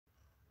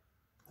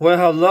Well,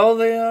 hello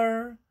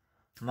there,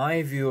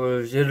 my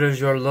viewers. It is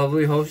your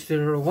lovely host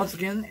here. Once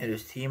again, it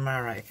is Team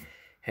Alright.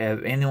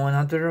 Have anyone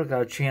out there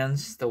got a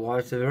chance to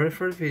watch the very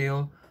first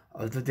video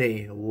of the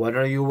day? What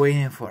are you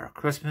waiting for?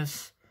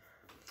 Christmas?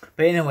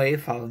 But anyway,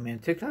 follow me on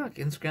TikTok,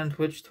 Instagram,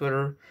 Twitch,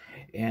 Twitter,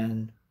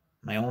 and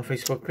my own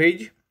Facebook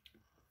page.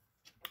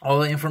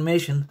 All the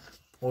information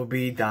will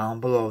be down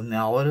below.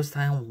 Now it is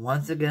time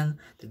once again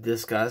to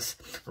discuss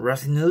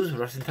wrestling news,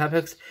 wrestling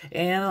topics,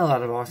 and a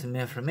lot of awesome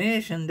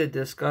information to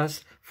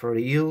discuss for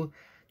you.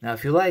 Now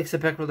if you like,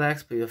 sit back,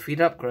 relax, put your feet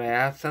up,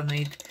 grab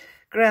something to eat,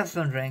 grab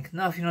some drink.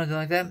 Now if you don't do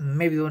like that,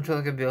 maybe don't feel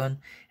like a villain,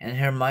 and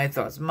hear my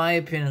thoughts, my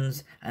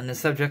opinions on the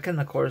subject,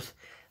 and of course,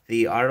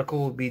 the article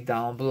will be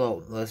down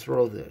below. Let's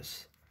roll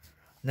this.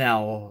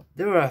 Now,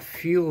 there are a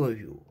few of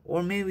you,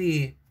 or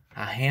maybe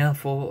a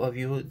handful of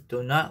you,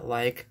 do not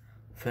like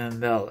Finn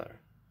Balor.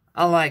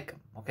 I like him,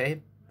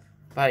 okay?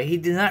 But he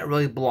did not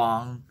really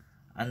belong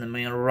on the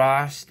main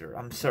roster.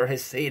 I'm sorry to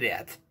say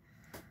that.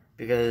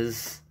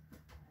 Because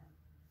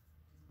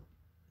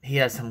he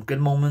had some good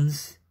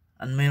moments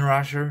on the main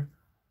roster.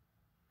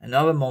 And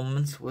other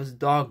moments was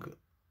doggy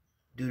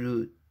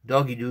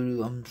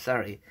doo-doo, I'm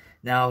sorry.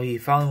 Now he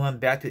finally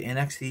went back to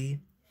NXT.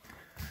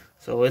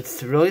 So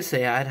it's really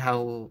sad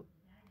how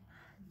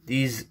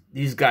these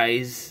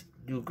guys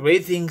do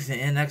great things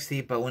in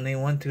NXT, but when they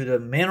went to the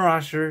main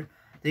roster,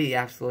 they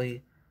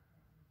absolutely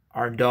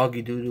are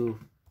doggy doo-doo.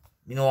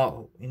 You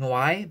know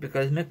why?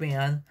 Because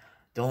McMahon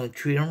don't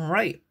treat them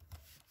right.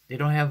 They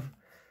don't have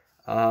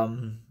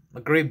a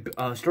great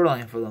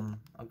storyline for them,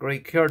 a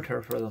great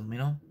character for them, you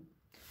know?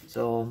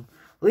 So,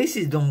 at least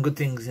he's doing good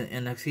things in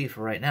NXT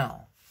for right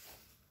now.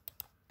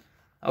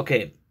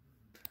 Okay.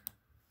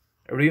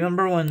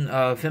 Remember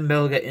when Finn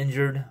Balor got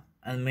injured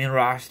on the main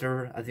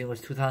roster? I think it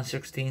was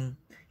 2016.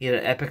 He had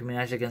an epic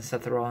match against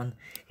Seth Rollins.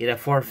 He had a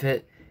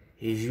forfeit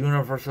his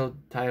Universal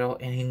title,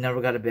 and he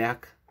never got it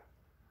back.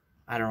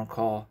 I don't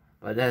recall,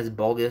 but that is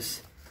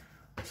bogus.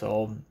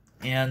 So,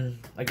 and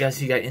I guess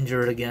he got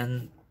injured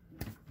again.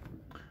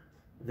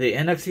 The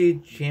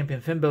NXT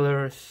Champion Finn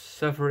Balor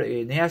suffered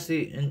a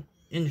nasty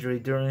injury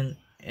during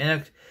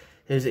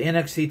his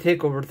NXT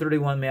Takeover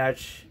 31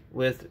 match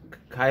with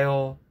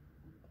Kyle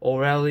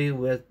O'Reilly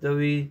with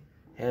WWE.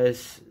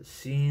 Has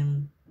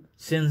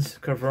since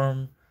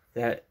confirmed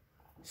that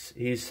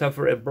he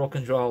suffered a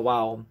broken jaw.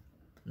 Wow,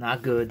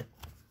 not good.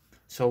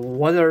 So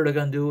what are they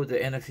going to do with the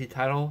NXT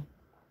title?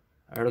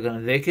 Are they going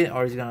to vacate it,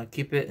 or is he going to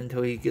keep it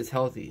until he gets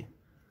healthy?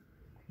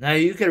 Now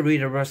you can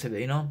read the rest of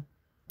it, you know?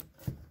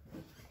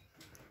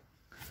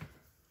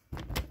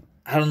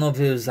 I don't know if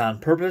it was on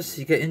purpose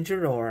he got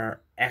injured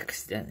or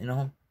accident, you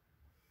know?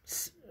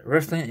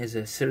 Wrestling is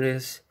a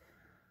serious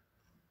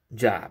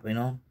job, you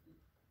know?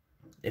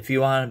 If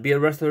you want to be a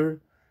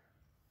wrestler,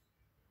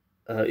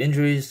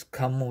 injuries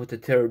come with the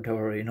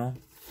territory, you know?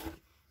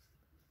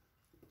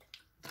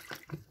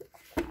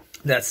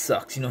 That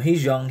sucks. You know,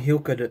 he's young.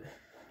 He'd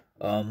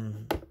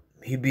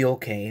be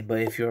okay. But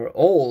if you're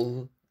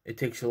old, it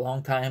takes a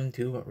long time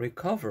to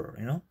recover,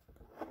 you know?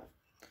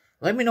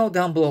 Let me know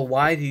down below,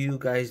 why do you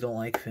guys don't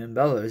like Finn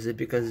Balor? Is it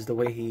because it's the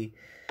way he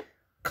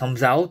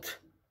comes out?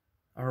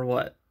 Or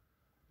what?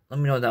 Let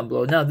me know down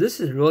below. Now, this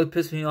is really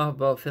pissing me off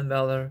about Finn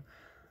Balor.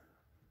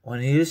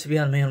 When he used to be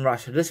on the main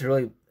roster, this is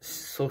really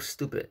so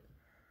stupid.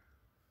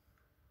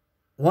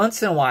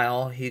 Once in a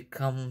while, he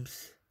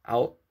comes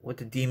out with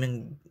the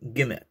demon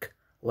gimmick.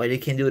 Why they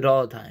can't do it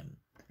all the time?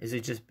 Is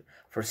it just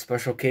for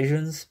special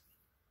occasions?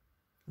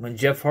 When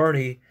Jeff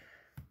Hardy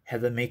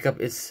had the makeup,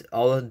 it's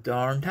all the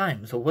darn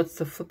time. So what's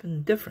the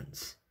flipping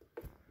difference?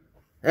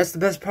 That's the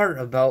best part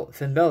about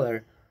Finn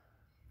Balor.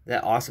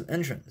 That awesome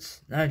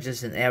entrance. Not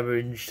just an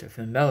average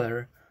Finn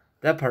Balor.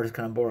 That part is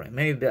kind of boring.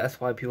 Maybe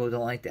that's why people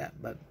don't like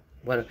that. But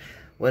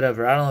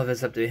whatever. I don't know if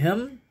it's up to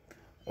him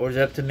or is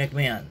it up to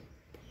McMahon.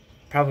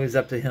 Probably it's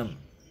up to him.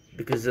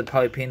 Because they're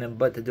probably paying him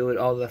butt to do it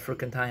all the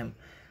freaking time.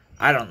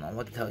 I don't know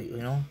what to tell you,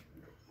 you know?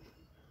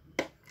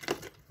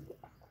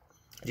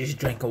 Just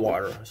drink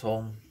water.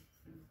 So,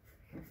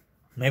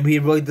 maybe he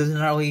really doesn't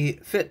really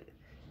fit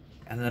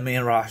on the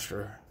main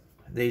roster.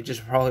 They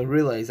just probably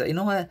realize that, you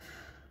know what?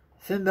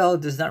 Finn Balor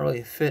does not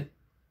really fit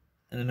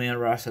in the main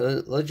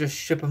roster. Let's just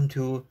ship him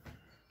to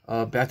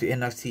back to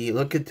NXT.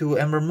 Look into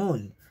Ember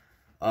Moon.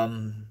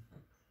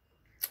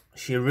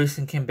 She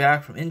recently came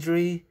back from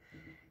injury,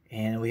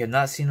 and we have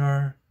not seen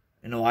her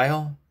in a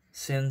while,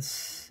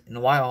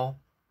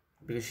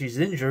 because she's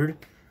injured.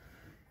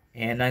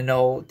 And I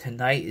know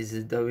tonight is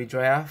the WWE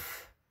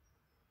draft,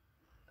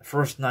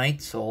 first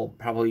night, so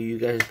probably you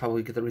guys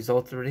get the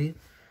results already.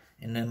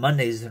 And then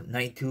Monday's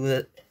night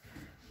 2.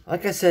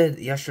 Like I said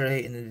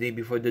yesterday and the day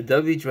before, the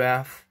WWE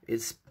draft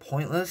is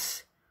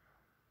pointless.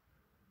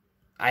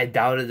 I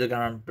doubt it they're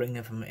going to bring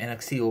it from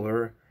NXT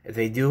over. If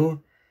they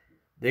do,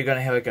 they're going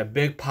to have like a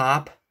big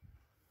pop,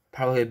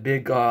 probably a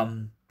big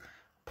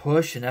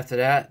push, and after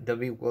that,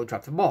 WWE will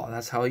drop the ball.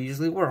 That's how it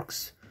usually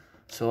works.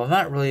 So I'm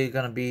not really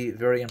going to be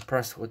very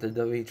impressed with the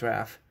WWE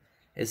draft.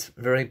 It's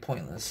very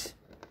pointless.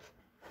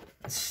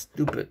 It's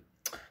stupid.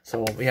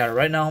 So yeah,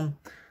 right now,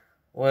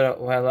 where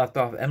I left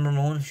off, Ember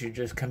Moon, she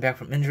just come back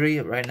from injury.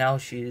 Right now,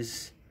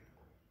 she's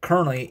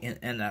currently in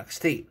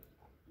NXT.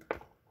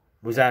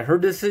 Was that her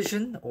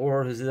decision,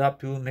 or is it up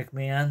to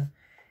McMahon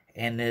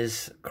and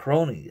his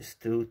cronies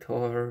to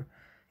tell her,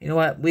 you know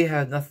what, we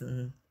have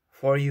nothing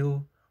for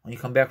you when you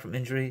come back from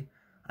injury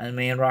on the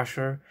main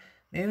roster.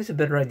 Maybe it's a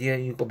better idea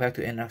you go back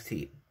to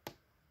NXT.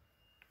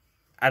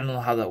 I don't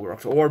know how that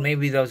works. Or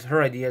maybe that was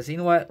her idea. So, you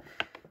know what,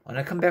 when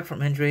I come back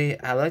from injury,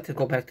 I like to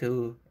go back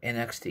to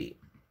NXT.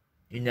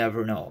 You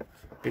never know.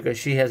 Because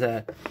she has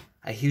a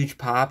huge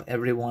pop.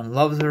 Everyone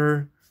loves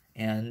her.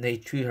 And they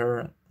treat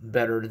her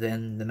better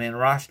than the main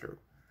roster.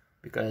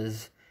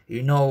 Because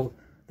you know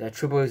that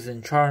Triple H is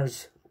in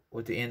charge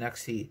with the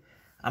NXT.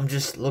 I'm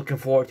just looking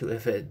forward to,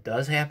 if it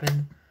does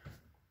happen,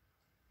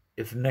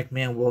 if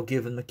McMahon will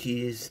give him the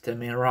keys to the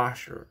main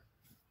roster.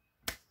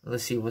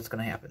 Let's see what's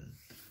going to happen.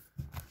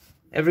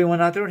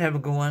 Everyone out there, have a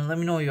good one. Let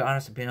me know your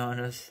honest opinion on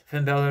this.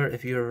 Finn Balor,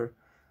 if you're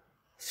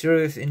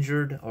serious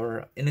injured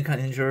or any kind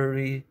of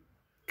injury,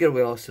 get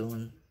well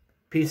soon.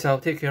 Peace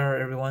out. Take care,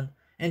 everyone.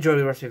 Enjoy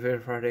the rest of your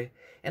Friday.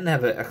 And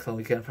have an excellent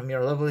weekend. From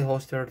your lovely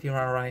host here, Team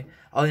RI.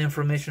 All the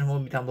information will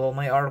be down below.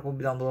 My article will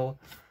be down below.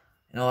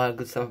 And all that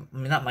good stuff. I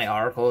mean, not my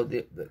article.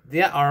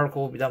 The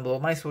article will be down below.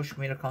 My social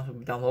media accounts will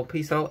be down below.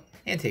 Peace out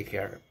and take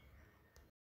care.